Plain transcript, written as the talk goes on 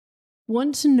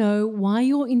Want to know why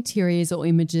your interiors or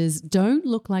images don't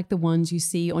look like the ones you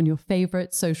see on your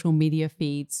favorite social media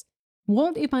feeds?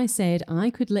 What if I said I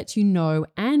could let you know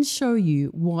and show you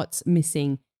what's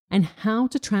missing and how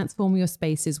to transform your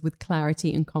spaces with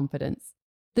clarity and confidence?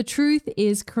 The truth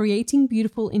is, creating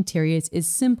beautiful interiors is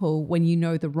simple when you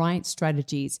know the right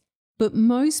strategies, but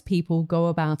most people go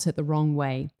about it the wrong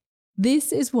way.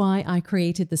 This is why I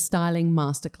created the Styling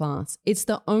Masterclass. It's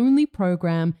the only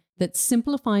program that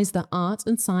simplifies the art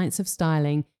and science of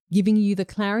styling, giving you the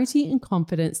clarity and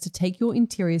confidence to take your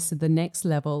interiors to the next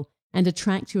level and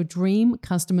attract your dream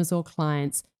customers or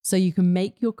clients so you can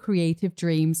make your creative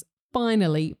dreams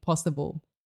finally possible.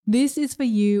 This is for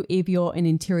you if you're an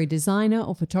interior designer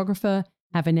or photographer,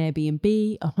 have an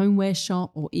Airbnb, a homeware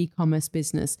shop, or e-commerce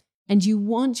business, and you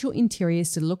want your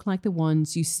interiors to look like the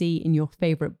ones you see in your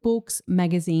favorite books,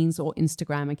 magazines, or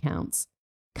Instagram accounts.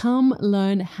 Come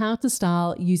learn how to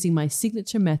style using my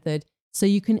signature method so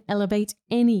you can elevate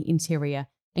any interior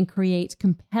and create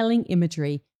compelling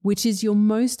imagery, which is your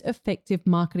most effective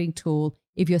marketing tool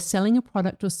if you're selling a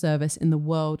product or service in the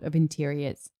world of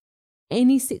interiors.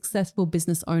 Any successful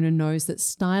business owner knows that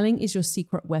styling is your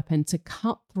secret weapon to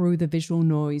cut through the visual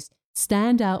noise,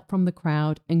 stand out from the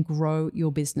crowd, and grow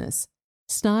your business.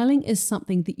 Styling is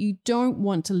something that you don't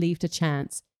want to leave to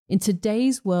chance. In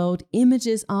today's world,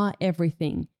 images are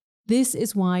everything. This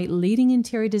is why leading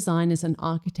interior designers and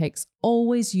architects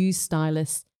always use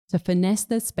stylists to finesse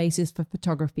their spaces for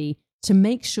photography to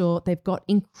make sure they've got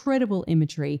incredible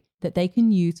imagery that they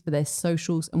can use for their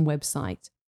socials and website.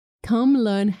 Come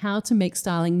learn how to make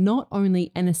styling not only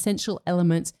an essential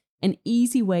element, an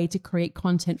easy way to create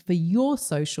content for your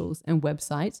socials and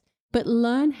websites, but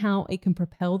learn how it can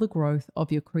propel the growth of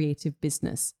your creative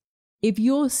business. If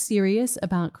you're serious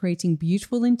about creating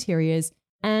beautiful interiors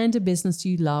and a business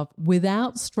you love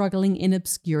without struggling in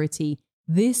obscurity,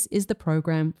 this is the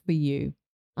program for you.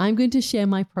 I'm going to share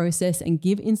my process and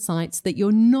give insights that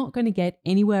you're not going to get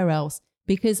anywhere else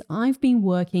because I've been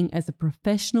working as a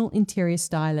professional interior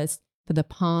stylist for the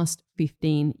past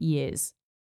 15 years.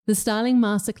 The Styling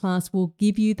Masterclass will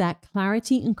give you that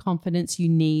clarity and confidence you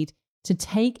need to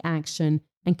take action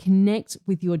and connect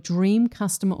with your dream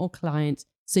customer or client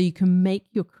so you can make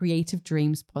your creative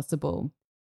dreams possible.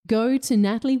 Go to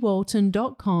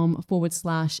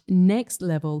nataliewalton.com/next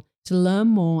level to learn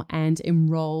more and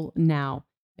enroll now.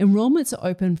 Enrollments are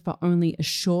open for only a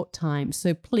short time,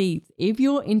 so please, if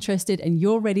you're interested and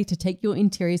you're ready to take your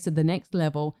interiors to the next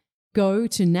level, go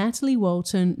to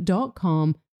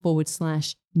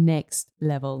nataliewalton.com/next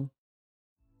level.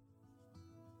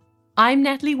 I'm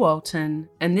Natalie Walton,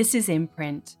 and this is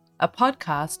Imprint, a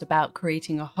podcast about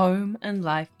creating a home and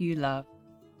life you love.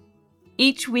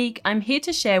 Each week, I'm here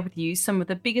to share with you some of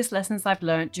the biggest lessons I've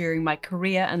learned during my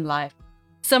career and life.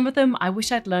 Some of them I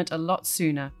wish I'd learned a lot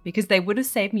sooner because they would have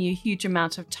saved me a huge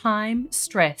amount of time,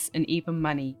 stress, and even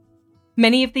money.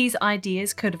 Many of these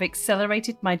ideas could have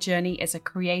accelerated my journey as a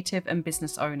creative and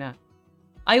business owner.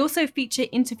 I also feature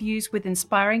interviews with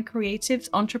inspiring creatives,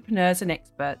 entrepreneurs, and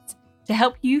experts to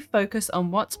help you focus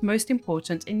on what's most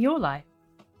important in your life.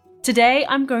 Today,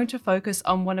 I'm going to focus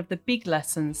on one of the big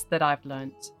lessons that I've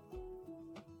learned.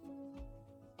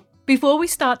 Before we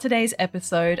start today's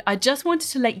episode, I just wanted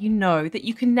to let you know that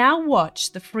you can now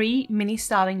watch the free mini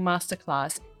styling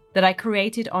masterclass that I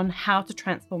created on how to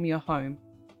transform your home.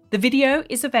 The video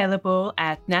is available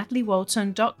at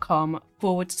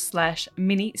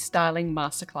nataliewalton.com/mini styling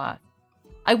masterclass.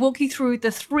 I walk you through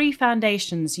the 3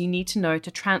 foundations you need to know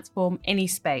to transform any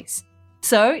space.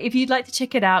 So if you'd like to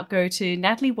check it out, go to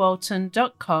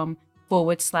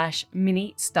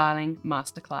nataliewalton.com/mini styling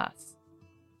masterclass.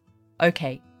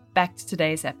 Okay, back to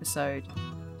today's episode.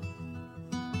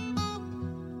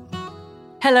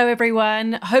 Hello,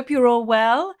 everyone. Hope you're all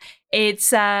well.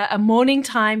 It's a morning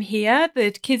time here. The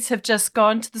kids have just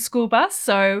gone to the school bus.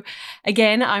 So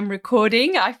again, I'm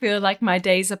recording. I feel like my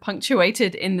days are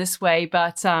punctuated in this way,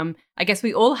 but I guess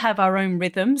we all have our own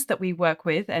rhythms that we work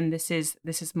with, and this is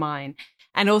mine.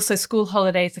 And also school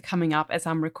holidays are coming up as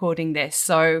I'm recording this.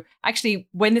 So actually,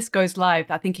 when this goes live,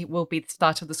 I think it will be the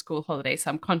start of the school holidays.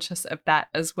 So I'm conscious of that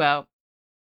as well.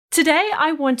 Today,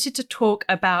 I wanted to talk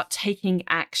about taking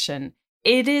action.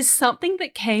 It is something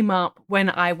that came up when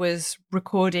I was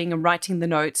recording and writing the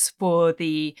notes for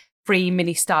the free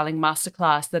mini styling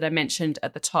masterclass that I mentioned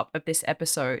at the top of this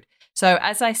episode. So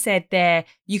as I said there,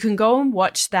 you can go and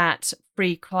watch that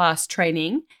free class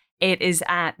training. It is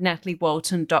at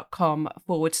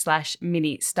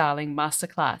nataliewalton.com/mini styling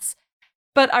masterclass.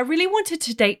 But I really wanted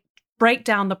to break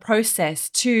down the process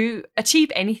to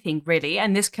achieve anything really.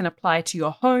 And this can apply to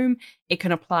your home. It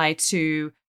can apply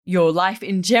to your life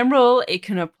in general. It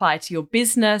can apply to your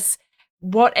business,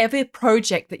 whatever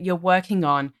project that you're working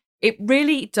on. It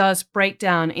really does break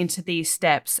down into these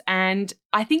steps. And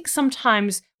I think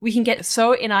sometimes we can get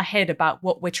so in our head about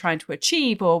what we're trying to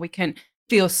achieve, or we can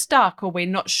feel stuck, or we're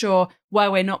not sure why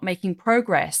we're not making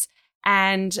progress.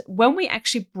 And when we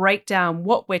actually break down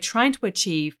what we're trying to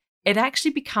achieve, it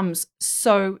actually becomes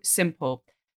so simple.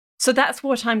 So that's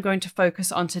what I'm going to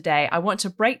focus on today. I want to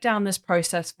break down this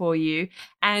process for you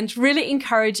and really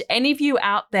encourage any of you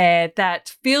out there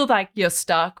that feel like you're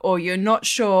stuck or you're not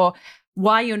sure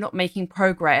why you're not making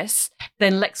progress,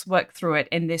 then let's work through it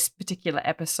in this particular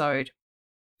episode.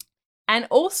 And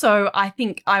also, I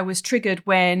think I was triggered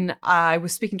when I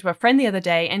was speaking to a friend the other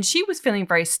day, and she was feeling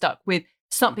very stuck with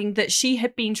something that she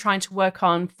had been trying to work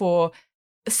on for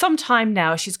some time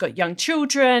now. She's got young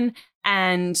children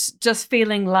and just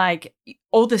feeling like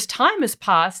all this time has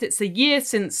passed. It's a year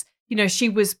since, she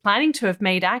was planning to have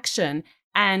made action,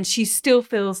 and she still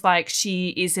feels like she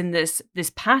is in this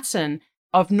pattern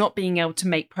of not being able to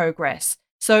make progress.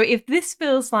 So if this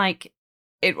feels like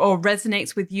it or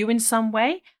resonates with you in some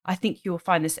way, I think you'll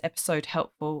find this episode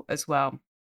helpful as well.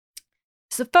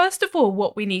 So first of all,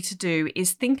 what we need to do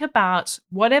is think about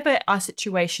whatever our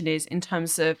situation is in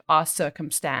terms of our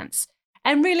circumstance.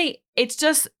 And really, it's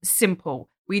just simple.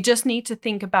 We just need to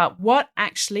think about what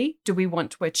actually do we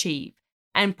want to achieve,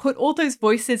 and put all those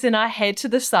voices in our head to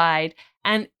the side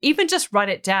and even just write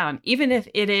it down. Even if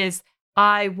it is,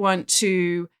 I want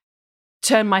to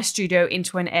turn my studio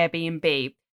into an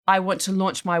Airbnb. I want to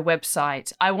launch my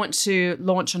website. I want to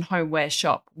launch an homeware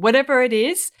shop. Whatever it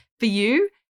is for you,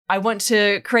 I want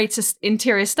to create an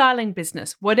interior styling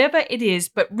business. Whatever it is,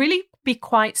 but really be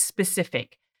quite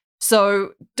specific.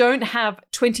 So don't have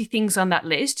 20 things on that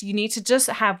list. You need to just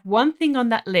have one thing on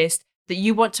that list that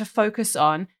you want to focus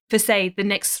on for, say, the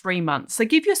next 3 months. So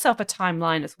give yourself a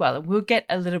timeline as well, and we'll get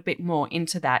a little bit more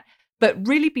into that. But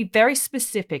really be very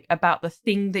specific about the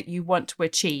thing that you want to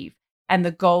achieve and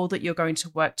the goal that you're going to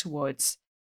work towards.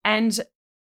 And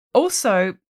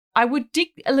also, I would dig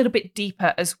a little bit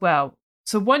deeper as well.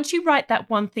 So once you write that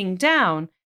one thing down,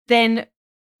 then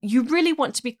you really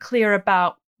want to be clear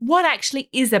about what actually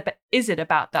is it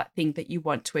about that thing that you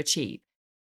want to achieve.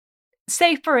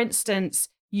 Say, for instance,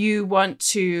 you want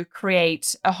to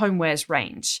create a homewares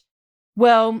range.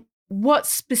 Well, what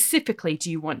specifically do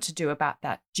you want to do about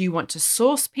that? Do you want to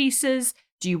source pieces?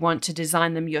 Do you want to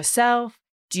design them yourself?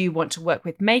 Do you want to work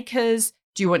with makers?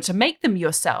 Do you want to make them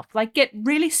yourself? Like, get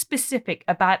really specific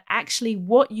about actually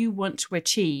what you want to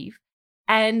achieve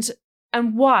and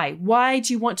why. Why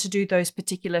do you want to do those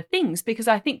particular things? Because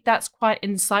I think that's quite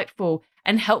insightful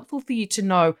and helpful for you to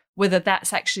know whether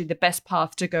that's actually the best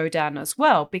path to go down as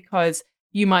well. Because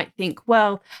you might think,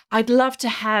 well, I'd love to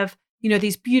have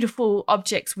these beautiful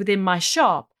objects within my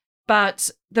shop, but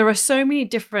there are so many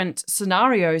different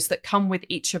scenarios that come with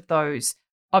each of those.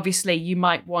 Obviously, you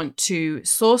might want to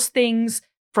source things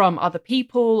from other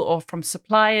people or from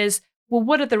suppliers. Well,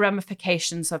 what are the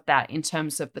ramifications of that in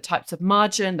terms of the types of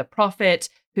margin, the profit?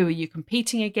 Who are you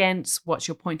competing against? What's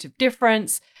your point of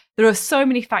difference? There are so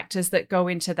many factors that go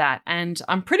into that. And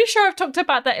I'm pretty sure I've talked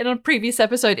about that in a previous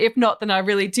episode. If not, then I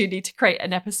really do need to create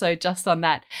an episode just on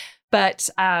that. But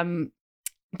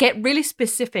get really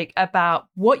specific about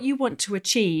what you want to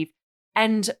achieve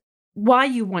and why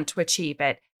you want to achieve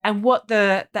it, and what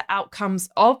the outcomes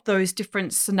of those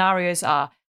different scenarios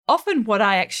are. Often what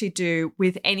I actually do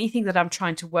with anything that I'm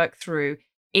trying to work through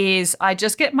is I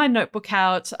just get my notebook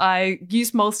out. I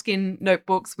use Moleskine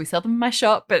notebooks. We sell them in my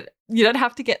shop, but you don't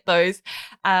have to get those.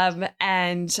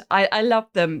 And I love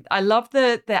them. I love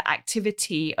the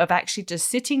activity of actually just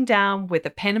sitting down with a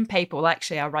pen and paper. Well,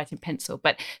 actually, I write in pencil,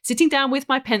 but sitting down with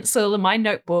my pencil and my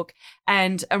notebook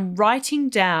and writing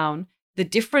down the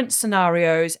different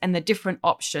scenarios and the different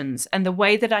options and the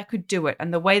way that I could do it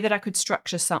and the way that I could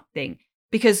structure something.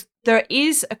 Because there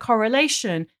is a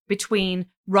correlation between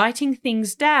writing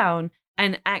things down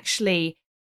and actually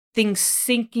things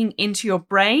sinking into your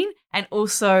brain. And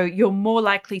also you're more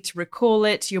likely to recall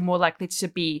it. You're more likely to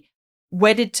be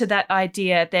wedded to that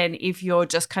idea than if you're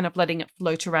just kind of letting it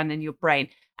float around in your brain.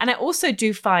 And I also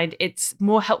do find it's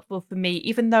more helpful for me,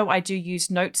 even though I do use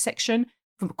notes section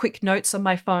for quick notes on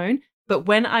my phone. But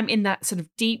when I'm in that sort of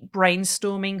deep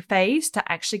brainstorming phase,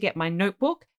 to actually get my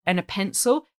notebook and a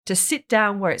pencil, to sit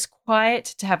down where it's quiet,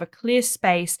 to have a clear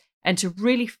space, and to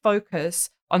really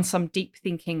focus on some deep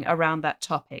thinking around that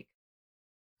topic.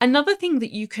 Another thing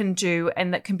that you can do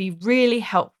and that can be really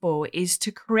helpful is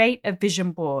to create a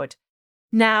vision board.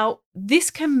 Now,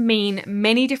 this can mean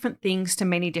many different things to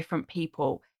many different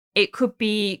people. It could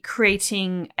be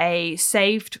creating a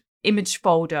saved image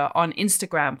folder on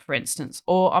Instagram, for instance,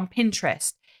 or on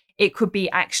Pinterest. It could be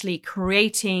actually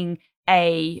creating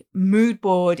a mood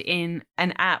board in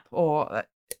an app or,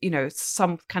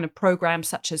 some kind of program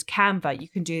such as Canva. You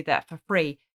can do that for free.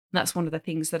 And that's one of the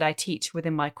things that I teach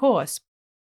within my course.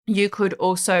 You could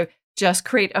also just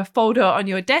create a folder on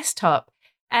your desktop.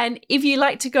 And if you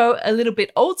like to go a little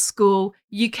bit old school,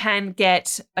 you can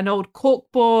get an old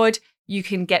cork board. You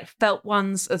can get felt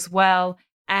ones as well,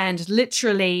 and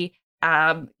literally,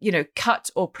 cut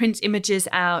or print images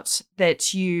out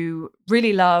that you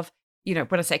really love. When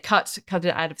I say cut it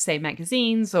out of, say,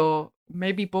 magazines or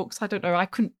maybe books. I don't know. I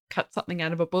couldn't cut something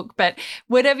out of a book, but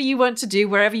whatever you want to do,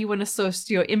 wherever you want to source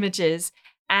your images,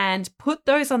 and put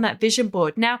those on that vision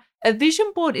board. Now, a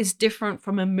vision board is different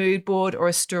from a mood board or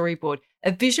a storyboard.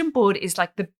 A vision board is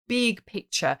like the big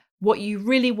picture, what you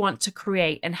really want to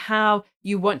create and how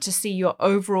you want to see your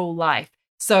overall life.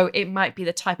 So it might be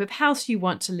the type of house you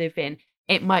want to live in.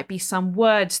 It might be some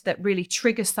words that really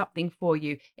trigger something for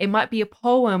you. It might be a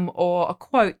poem or a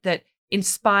quote that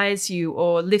inspires you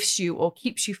or lifts you or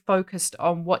keeps you focused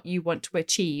on what you want to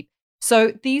achieve.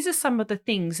 So these are some of the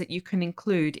things that you can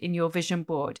include in your vision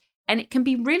board. And it can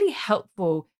be really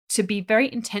helpful to be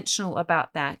very intentional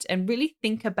about that and really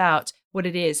think about what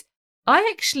it is. I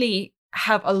actually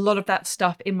have a lot of that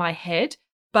stuff in my head,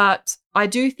 but I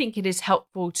do think it is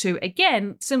helpful to,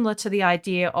 again, similar to the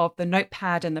idea of the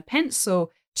notepad and the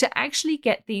pencil, to actually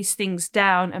get these things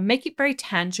down and make it very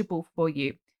tangible for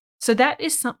you. So that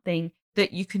is something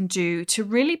that you can do to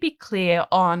really be clear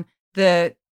on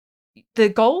the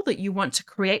goal that you want to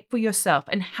create for yourself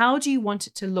and how do you want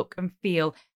it to look and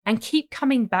feel, and keep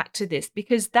coming back to this,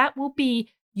 because that will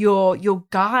be your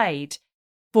guide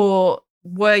for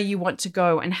where you want to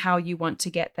go and how you want to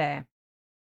get there.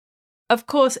 Of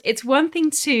course, it's one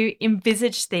thing to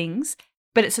envisage things,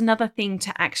 but it's another thing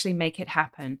to actually make it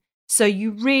happen. So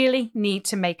you really need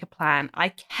to make a plan. I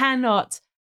cannot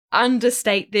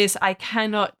understate this. I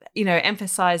cannot,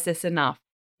 emphasize this enough.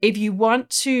 If you want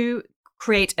to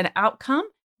create an outcome,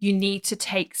 you need to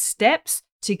take steps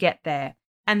to get there.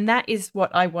 And that is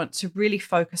what I want to really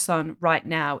focus on right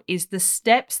now, is the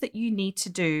steps that you need to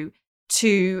do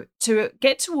to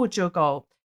get towards your goal.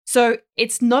 So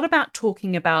it's not about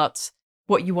talking about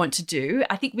what you want to do.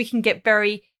 I think we can get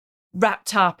very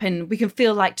wrapped up and we can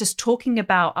feel like just talking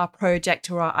about our project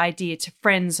or our idea to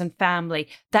friends and family,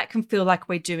 that can feel like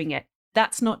we're doing it.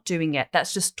 That's not doing it.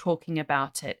 That's just talking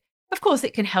about it. Of course,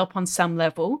 it can help on some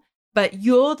level, but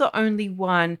you're the only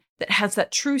one that has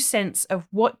that true sense of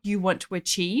what you want to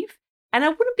achieve. And I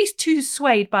wouldn't be too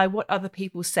swayed by what other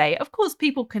people say. Of course,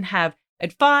 people can have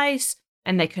advice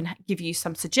and they can give you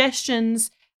some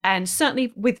suggestions. And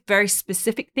certainly with very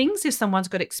specific things, if someone's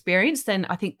got experience, then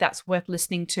I think that's worth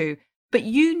listening to. But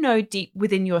you know deep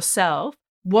within yourself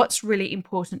what's really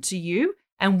important to you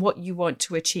and what you want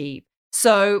to achieve.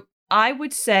 So I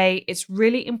would say it's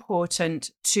really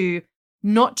important to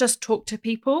not just talk to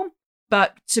people,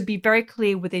 but to be very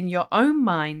clear within your own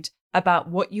mind about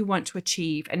what you want to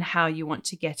achieve and how you want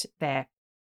to get it there.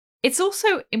 It's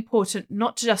also important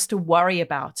not just to worry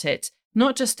about it,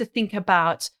 not just to think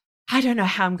about, I don't know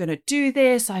how I'm going to do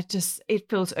this. It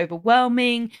feels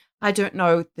overwhelming. I don't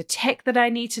know the tech that I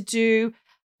need to do,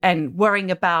 and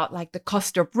worrying about like the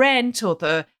cost of rent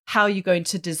or how you're going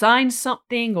to design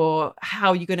something or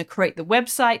how you're going to create the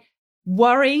website.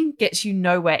 Worrying gets you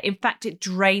nowhere. In fact, it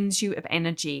drains you of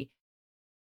energy.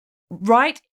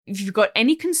 If you've got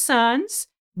any concerns,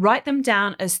 write them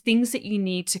down as things that you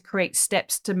need to create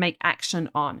steps to make action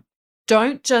on.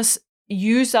 Don't just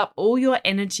use up all your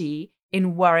energy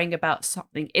in worrying about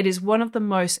something. It is one of the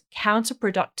most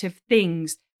counterproductive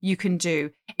things you can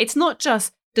do. It's not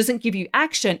just doesn't give you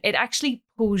action, it actually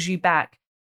pulls you back.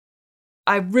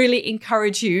 I really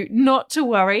encourage you not to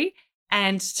worry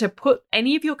and to put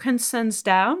any of your concerns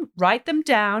down, write them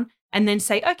down, and then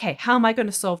say, okay, how am I going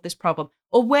to solve this problem?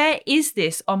 Or where is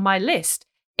this on my list?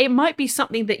 It might be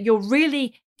something that you're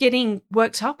really getting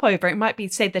worked up over. It might be,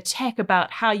 say, the tech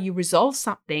about how you resolve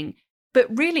something.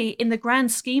 But really, in the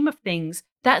grand scheme of things,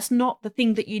 that's not the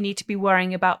thing that you need to be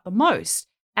worrying about the most.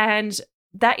 And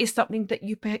that is something that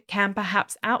you can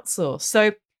perhaps outsource.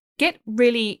 So get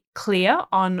really clear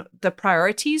on the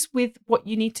priorities with what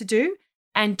you need to do,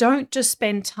 and don't just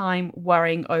spend time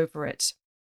worrying over it.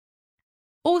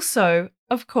 Also,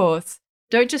 of course,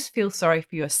 don't just feel sorry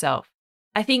for yourself.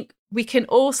 I think we can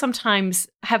all sometimes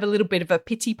have a little bit of a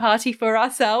pity party for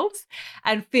ourselves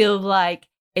and feel like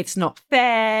it's not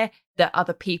fair, that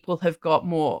other people have got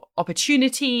more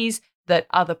opportunities, that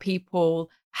other people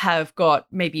have got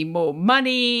maybe more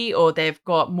money, or they've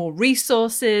got more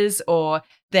resources, or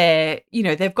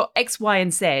they've got X, Y,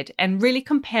 and Z, and really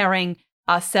comparing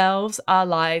ourselves, our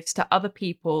lives to other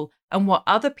people and what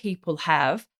other people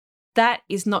have, that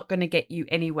is not going to get you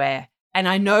anywhere. And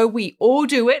I know we all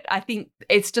do it. I think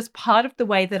it's just part of the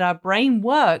way that our brain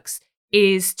works,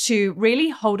 is to really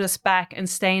hold us back and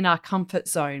stay in our comfort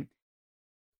zone.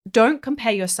 Don't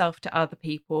compare yourself to other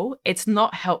people. It's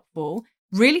not helpful.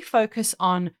 Really focus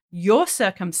on your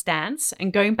circumstance,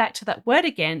 and going back to that word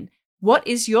again, what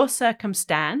is your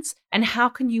circumstance and how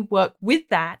can you work with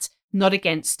that, not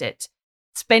against it?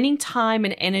 Spending time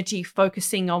and energy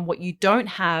focusing on what you don't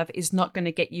have is not going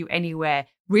to get you anywhere.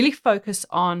 Really focus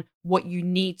on what you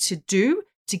need to do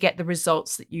to get the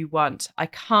results that you want. I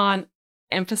can't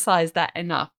emphasize that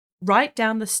enough. Write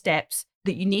down the steps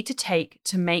that you need to take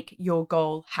to make your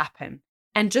goal happen,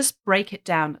 and just break it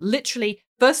down. Literally,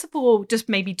 first of all, just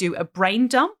maybe do a brain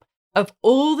dump of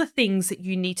all the things that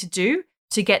you need to do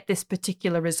to get this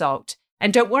particular result.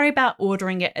 And don't worry about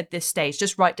ordering it at this stage.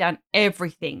 Just write down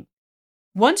everything.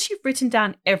 Once you've written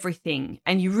down everything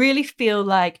and you really feel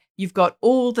like you've got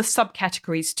all the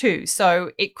subcategories too.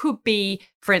 So it could be,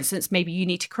 for instance, maybe you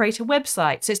need to create a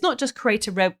website. So it's not just create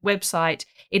a website.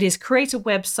 It is create a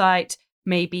website.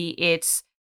 Maybe it's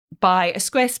buy a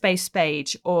Squarespace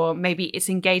page, or maybe it's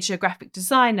engage a graphic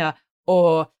designer,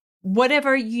 or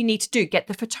whatever you need to do. Get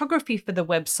the photography for the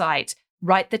website,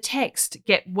 write the text,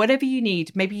 get whatever you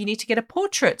need. Maybe you need to get a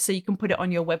portrait so you can put it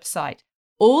on your website.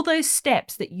 All those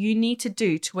steps that you need to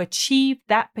do to achieve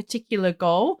that particular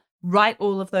goal, write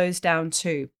all of those down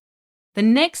too. The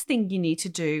next thing you need to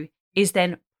do is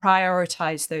then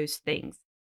prioritize those things.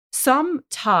 Some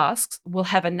tasks will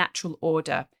have a natural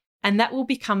order, and that will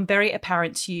become very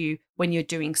apparent to you when you're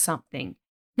doing something.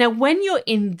 Now, when you're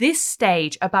in this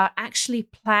stage about actually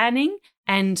planning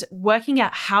and working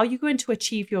out how you're going to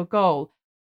achieve your goal,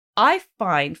 I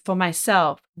find for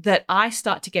myself that I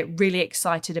start to get really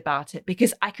excited about it,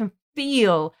 because I can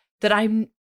feel that I'm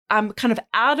kind of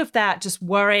out of that just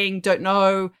worrying, don't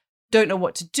know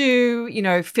what to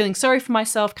do, feeling sorry for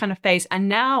myself kind of phase. And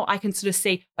now I can sort of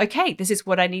see, okay, this is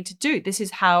what I need to do. This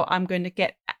is how I'm going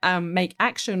to make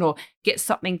action or get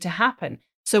something to happen.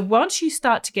 So once you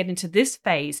start to get into this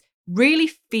phase, really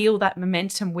feel that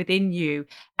momentum within you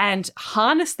and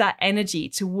harness that energy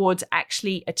towards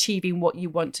actually achieving what you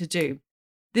want to do.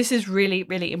 This is really,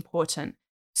 really important.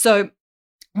 So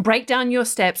break down your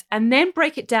steps and then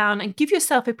break it down and give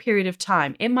yourself a period of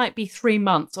time. It might be 3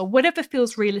 months or whatever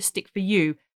feels realistic for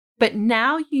you. But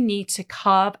now you need to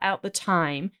carve out the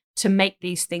time to make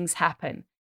these things happen.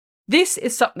 This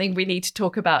is something we need to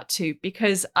talk about too,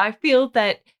 because I feel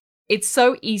that it's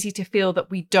so easy to feel that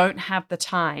we don't have the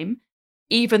time,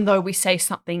 even though we say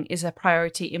something is a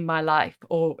priority in my life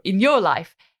or in your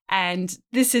life. And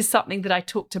this is something that I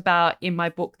talked about in my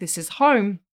book, This Is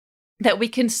Home, that we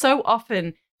can so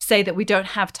often say that we don't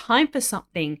have time for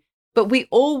something, but we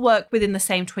all work within the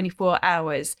same 24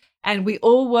 hours and we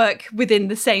all work within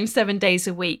the same 7 days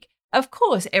a week. Of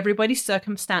course, everybody's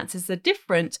circumstances are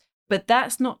different, but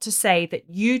that's not to say that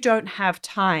you don't have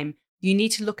time. You need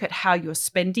to look at how you're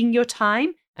spending your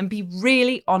time and be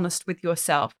really honest with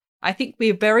yourself. I think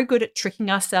we're very good at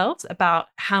tricking ourselves about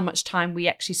how much time we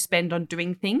actually spend on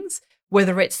doing things,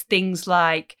 whether it's things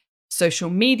like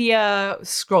social media,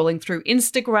 scrolling through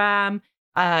Instagram,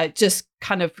 just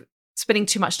kind of spending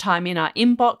too much time in our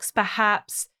inbox,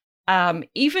 perhaps,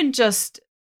 even just,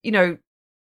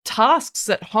 tasks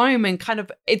at home, and kind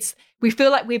of we feel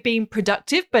like we're being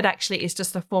productive, but actually it's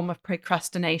just a form of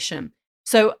procrastination.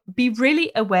 So be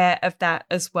really aware of that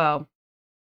as well.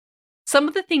 Some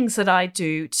of the things that I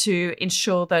do to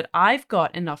ensure that I've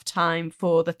got enough time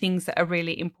for the things that are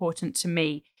really important to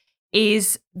me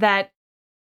is that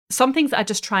some things I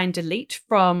just try and delete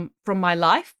from my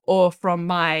life or from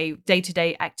my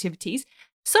day-to-day activities.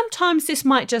 Sometimes this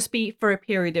might just be for a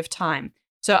period of time.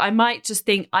 So I might just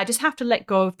think, I just have to let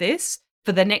go of this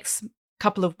for the next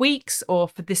couple of weeks or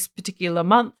for this particular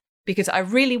month, because I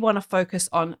really want to focus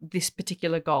on this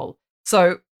particular goal.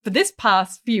 So for this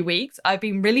past few weeks, I've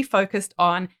been really focused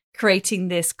on creating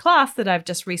this class that I've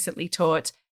just recently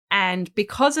taught. And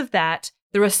because of that,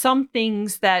 there are some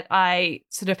things that I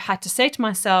sort of had to say to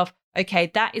myself,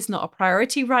 okay, that is not a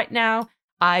priority right now.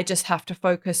 I just have to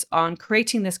focus on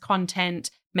creating this content,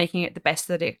 making it the best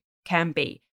that it can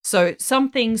be. So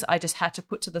some things I just had to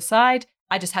put to the side.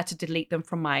 I just had to delete them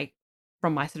from my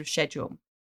sort of schedule.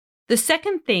 The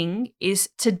second thing is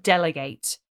to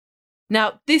delegate.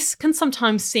 Now, this can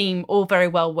sometimes seem all very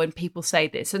well when people say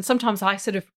this, and sometimes I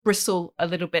sort of bristle a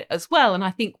little bit as well. And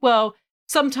I think, well,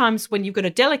 sometimes when you've got to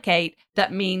delegate,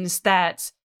 that means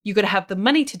that you've got to have the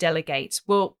money to delegate.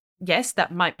 Well, yes,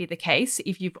 that might be the case.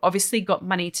 If you've obviously got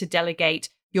money to delegate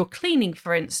your cleaning,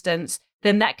 for instance,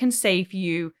 then that can save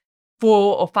you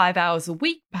 4 or 5 hours a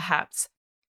week, perhaps.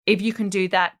 If you can do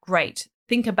that, great.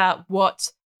 Think about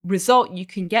what result you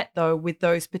can get, though, with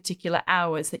those particular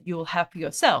hours that you will have for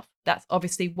yourself. That's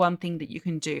obviously one thing that you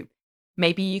can do.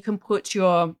 Maybe you can put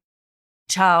your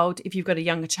child, if you've got a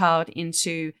younger child,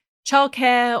 into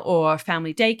childcare or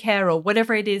family daycare or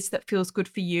whatever it is that feels good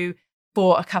for you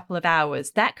for a couple of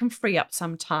hours. That can free up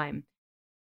some time.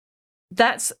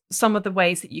 That's some of the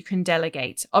ways that you can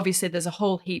delegate. Obviously, there's a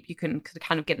whole heap. You can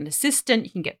kind of get an assistant.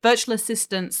 You can get virtual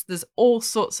assistants. There's all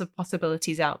sorts of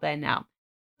possibilities out there now.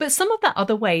 But some of the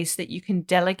other ways that you can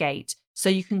delegate so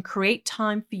you can create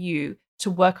time for you to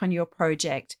work on your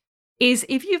project is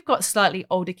if you've got slightly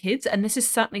older kids, and this is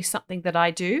certainly something that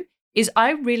I do, is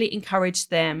I really encourage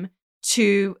them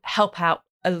to help out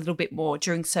a little bit more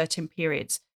during certain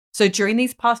periods. So during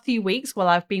these past few weeks, while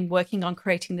I've been working on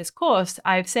creating this course,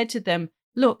 I've said to them,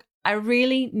 look, I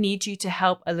really need you to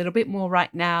help a little bit more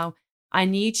right now. I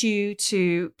need you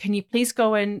to, can you please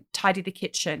go and tidy the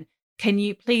kitchen? Can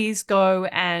you please go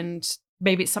and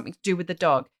maybe it's something to do with the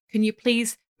dog? Can you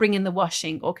please bring in the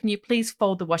washing, or can you please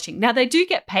fold the washing? Now, they do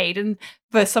get paid and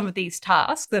for some of these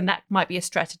tasks, and that might be a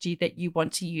strategy that you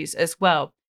want to use as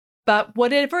well. But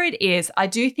whatever it is, I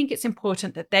do think it's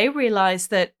important that they realize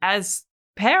that as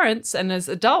parents and as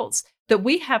adults, that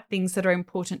we have things that are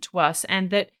important to us,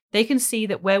 and that they can see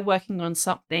that we're working on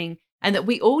something and that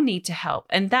we all need to help.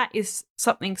 And that is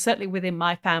something certainly within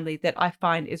my family that I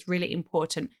find is really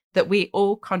important, that we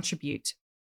all contribute.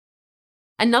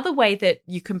 Another way that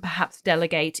you can perhaps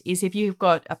delegate is if you've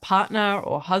got a partner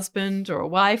or husband or a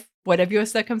wife, whatever your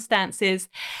circumstances,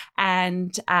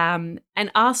 and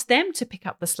ask them to pick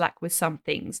up the slack with some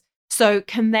things. So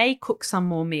can they cook some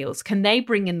more meals? Can they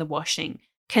bring in the washing?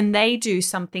 Can they do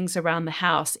some things around the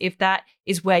house if that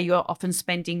is where you're often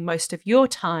spending most of your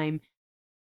time?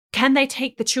 Can they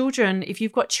take the children, if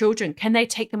you've got children, can they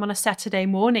take them on a Saturday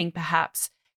morning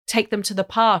perhaps? Take them to the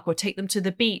park or take them to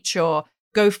the beach or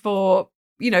go for,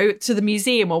 to the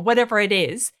museum or whatever it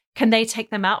is. Can they take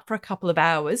them out for a couple of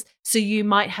hours? So you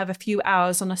might have a few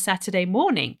hours on a Saturday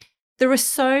morning. There are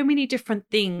so many different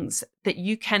things that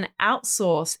you can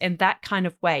outsource in that kind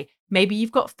of way. Maybe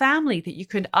you've got family that you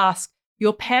could ask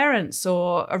your parents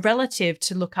or a relative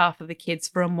to look after the kids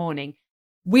for a morning.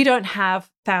 We don't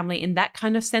have family in that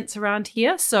kind of sense around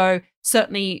here. So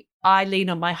certainly I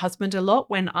lean on my husband a lot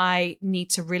when I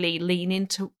need to really lean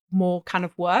into more kind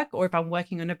of work, or if I'm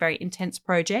working on a very intense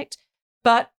project.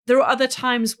 But there are other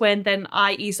times when then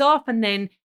I ease off and then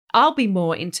I'll be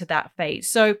more into that phase.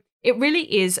 So it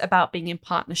really is about being in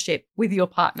partnership with your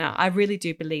partner. I really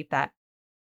do believe that.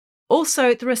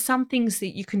 Also, there are some things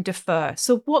that you can defer.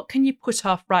 So what can you put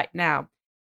off right now?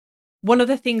 One of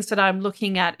the things that I'm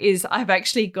looking at is I've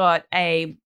actually got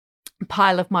a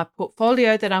pile of my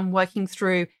portfolio that I'm working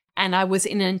through, and I was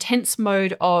in an intense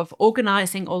mode of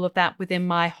organizing all of that within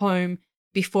my home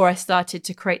before I started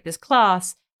to create this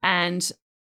class, and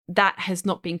that has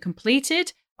not been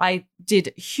completed. I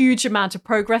did a huge amount of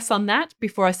progress on that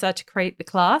before I started to create the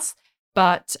class,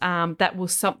 but that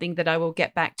was something that I will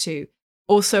get back to.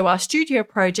 Also, our studio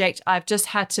project, I've just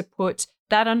had to put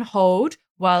that on hold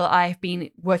while I've been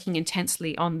working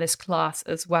intensely on this class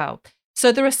as well.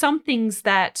 So there are some things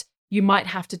that you might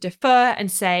have to defer and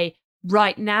say,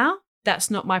 right now, that's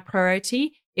not my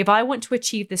priority. If I want to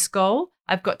achieve this goal,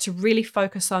 I've got to really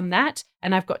focus on that,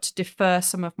 and I've got to defer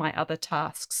some of my other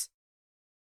tasks.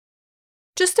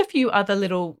 Just a few other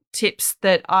little tips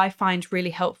that I find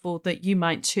really helpful that you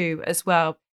might too as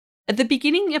well. At the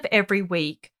beginning of every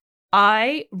week,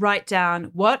 I write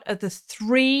down what are the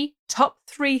top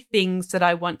three things that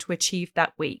I want to achieve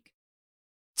that week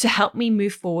to help me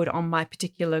move forward on my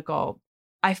particular goal.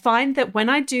 I find that when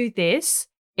I do this,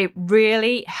 it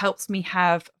really helps me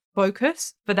have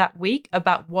focus for that week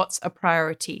about what's a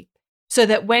priority, so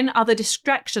that when other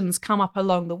distractions come up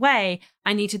along the way,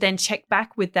 I need to then check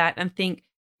back with that and think,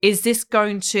 is this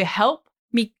going to help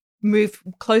me move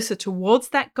closer towards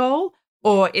that goal,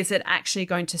 or is it actually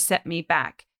going to set me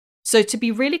back? So to be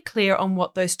really clear on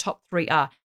what those top three are.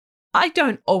 I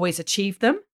don't always achieve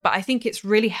them, but I think it's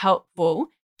really helpful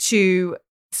to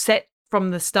set from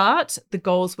the start the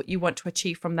goals, what you want to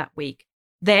achieve from that week.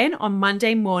 Then on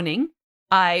Monday morning,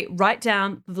 I write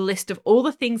down the list of all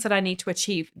the things that I need to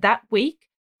achieve that week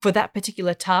for that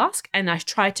particular task, and I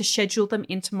try to schedule them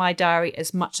into my diary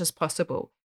as much as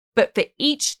possible. But for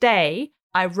each day,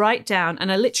 I write down,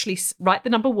 and I literally write the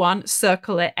number 1,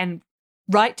 circle it, and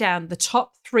write down the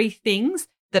top 3 things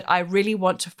that I really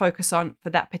want to focus on for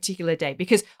that particular day.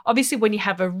 Because obviously when you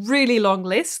have a really long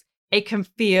list, it can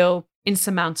feel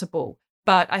insurmountable.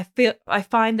 But I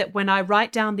find that when I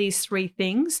write down these 3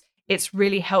 things, it's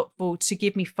really helpful to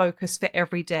give me focus for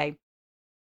every day.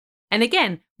 And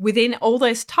again, within all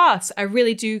those tasks, I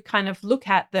really do kind of look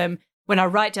at them when I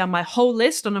write down my whole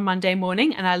list on a Monday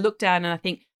morning, and I look down and I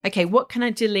think, okay, what can I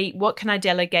delete? What can I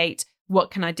delegate?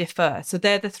 What can I defer? So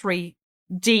they're the 3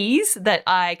 D's that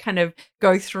I kind of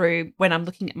go through when I'm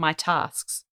looking at my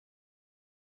tasks.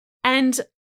 And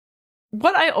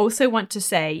what I also want to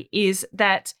say is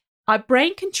that our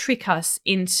brain can trick us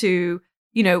into,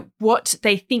 what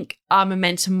they think our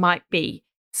momentum might be.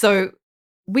 So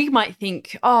we might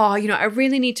think, I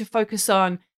really need to focus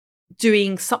on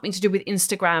doing something to do with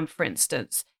Instagram, for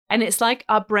instance. And it's like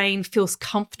our brain feels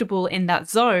comfortable in that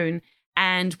zone,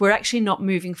 and we're actually not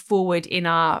moving forward in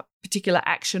our particular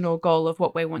action or goal of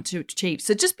what we want to achieve.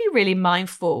 So just be really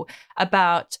mindful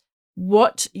about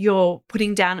what you're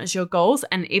putting down as your goals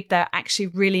and if they're actually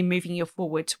really moving you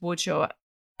forward towards the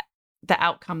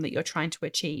outcome that you're trying to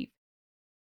achieve.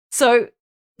 So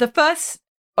the first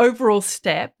overall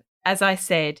step, as I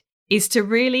said, is to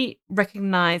really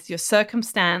recognize your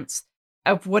circumstance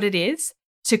of what it is,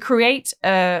 to create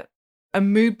a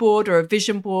mood board or a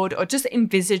vision board, or just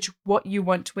envisage what you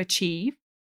want to achieve,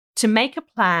 to make a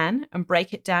plan and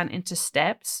break it down into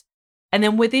steps. And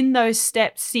then within those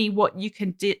steps, see what you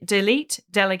can delete,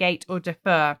 delegate, or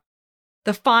defer.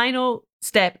 The final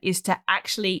step is to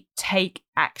actually take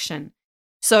action.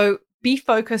 So be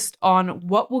focused on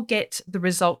what will get the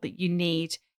result that you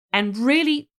need, and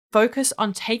really focus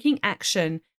on taking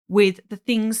action with the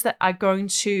things that are going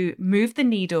to move the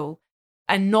needle,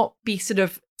 and not be sort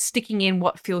of sticking in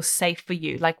what feels safe for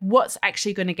you, like what's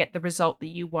actually going to get the result that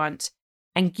you want,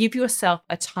 and give yourself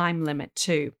a time limit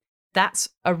too. That's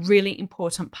a really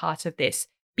important part of this.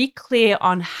 Be clear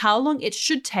on how long it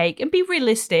should take and be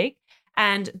realistic,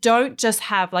 and don't just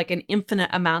have like an infinite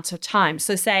amount of time.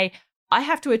 So say, I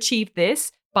have to achieve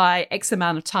this by X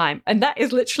amount of time. And that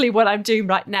is literally what I'm doing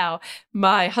right now.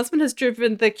 My husband has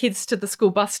driven the kids to the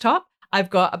school bus stop. I've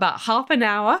got about half an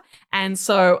hour. And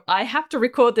so I have to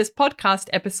record this podcast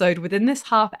episode within this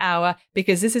half hour,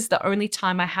 because this is the only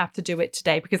time I have to do it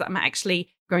today, because I'm actually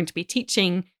going to be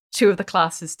teaching 2 of the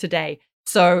classes today.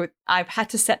 So I've had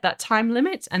to set that time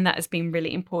limit, and that has been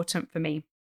really important for me.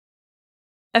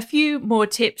 A few more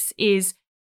tips is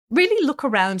really look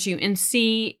around you and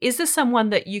see, is there someone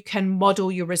that you can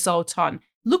model your result on?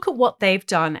 Look at what they've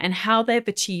done and how they've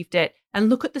achieved it, and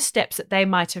look at the steps that they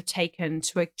might have taken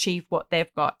to achieve what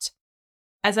they've got.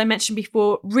 As I mentioned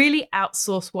before, really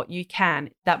outsource what you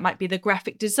can. That might be the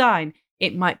graphic design.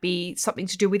 It might be something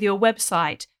to do with your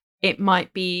website. It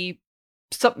might be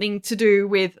something to do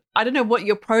with, I don't know what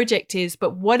your project is,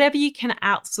 but whatever you can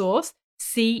outsource,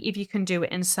 see if you can do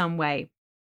it in some way.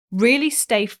 Really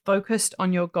stay focused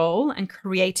on your goal and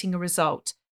creating a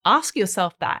result. Ask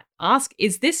yourself that. Ask,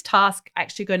 is this task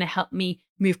actually going to help me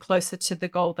move closer to the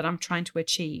goal that I'm trying to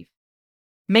achieve?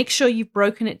 Make sure you've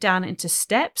broken it down into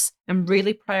steps and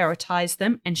really prioritize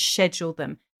them and schedule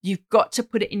them. You've got to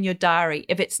put it in your diary.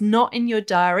 If it's not in your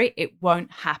diary, it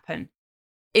won't happen.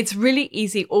 It's really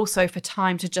easy also for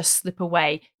time to just slip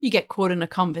away. You get caught in a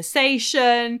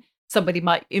conversation. Somebody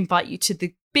might invite you to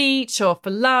the beach or for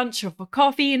lunch or for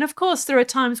coffee. And of course, there are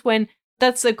times when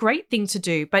that's a great thing to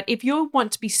do. But if you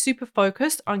want to be super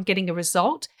focused on getting a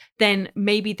result, then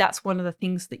maybe that's one of the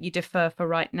things that you defer for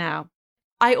right now.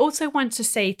 I also want to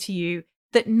say to you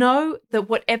that know that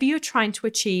whatever you're trying to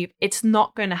achieve, it's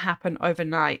not going to happen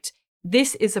overnight.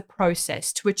 This is a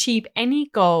process. To achieve any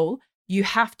goal, you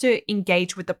have to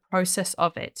engage with the process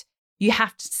of it. You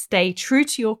have to stay true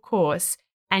to your course,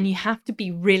 and you have to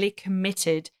be really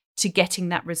committed to getting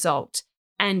that result.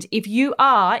 And if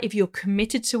you're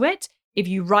committed to it, if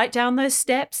you write down those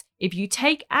steps, if you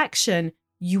take action,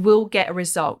 you will get a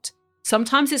result.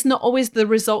 Sometimes it's not always the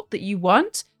result that you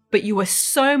want, but you are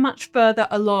so much further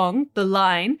along the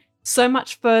line, so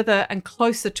much further and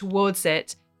closer towards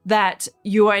it, that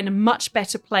you are in a much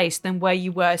better place than where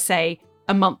you were, say,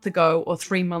 a month ago or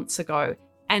 3 months ago.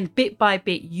 And bit by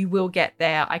bit, you will get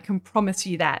there. I can promise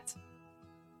you that.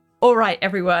 All right,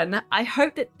 everyone. I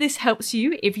hope that this helps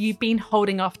you if you've been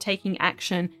holding off taking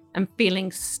action and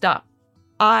feeling stuck.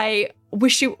 I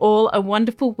wish you all a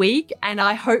wonderful week, and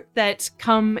I hope that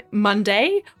come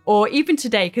Monday, or even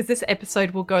today, because this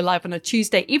episode will go live on a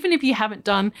Tuesday, even if you haven't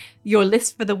done your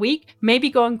list for the week, maybe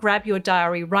go and grab your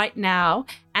diary right now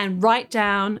and write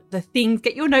down the things.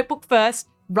 Get your notebook first,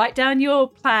 write down your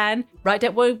plan, write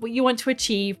down what you want to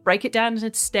achieve, break it down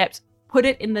into steps, put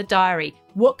it in the diary.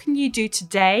 What can you do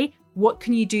today? What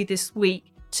can you do this week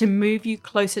to move you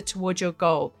closer towards your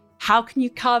goal? How can you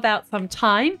carve out some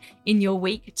time in your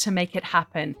week to make it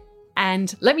happen?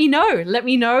 And let me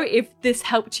know if this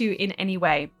helped you in any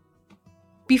way.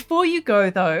 Before you go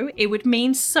though, it would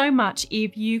mean so much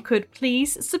if you could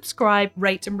please subscribe,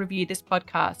 rate and review this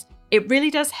podcast. It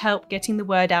really does help getting the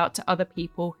word out to other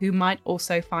people who might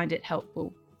also find it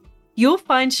helpful. You'll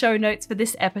find show notes for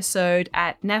this episode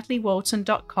at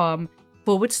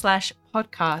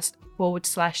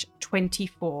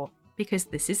nataliewalton.com/podcast/24, because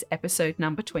this is episode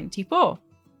number 24.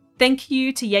 Thank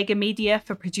you to Jaeger Media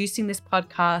for producing this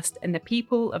podcast and the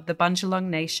people of the Bundjalung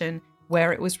Nation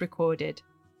where it was recorded.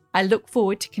 I look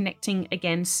forward to connecting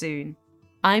again soon.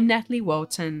 I'm Natalie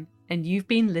Walton, and you've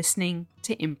been listening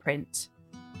to Imprint.